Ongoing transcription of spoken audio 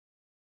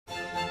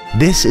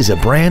This is a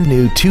brand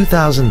new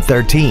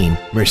 2013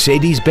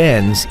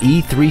 Mercedes-Benz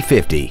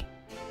E350.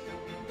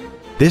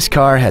 This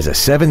car has a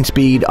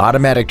 7-speed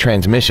automatic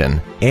transmission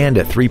and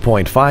a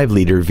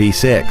 3.5-liter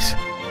V6.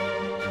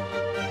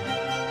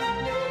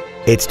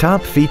 Its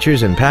top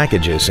features and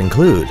packages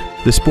include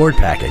the Sport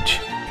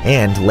Package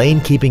and Lane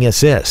Keeping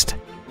Assist.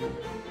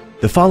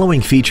 The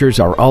following features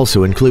are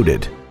also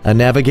included: a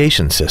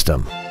navigation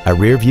system, a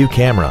rear-view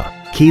camera,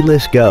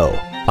 keyless go,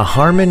 a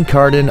Harman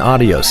Kardon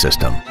audio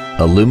system,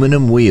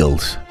 aluminum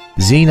wheels,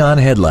 xenon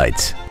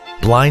headlights,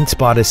 blind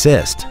spot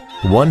assist,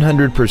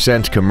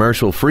 100%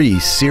 commercial-free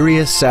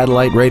Sirius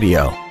satellite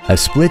radio, a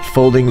split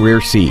folding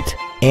rear seat,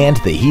 and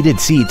the heated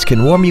seats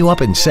can warm you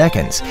up in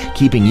seconds,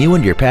 keeping you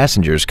and your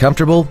passengers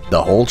comfortable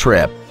the whole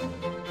trip.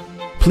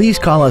 Please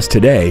call us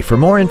today for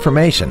more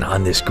information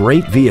on this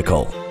great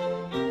vehicle.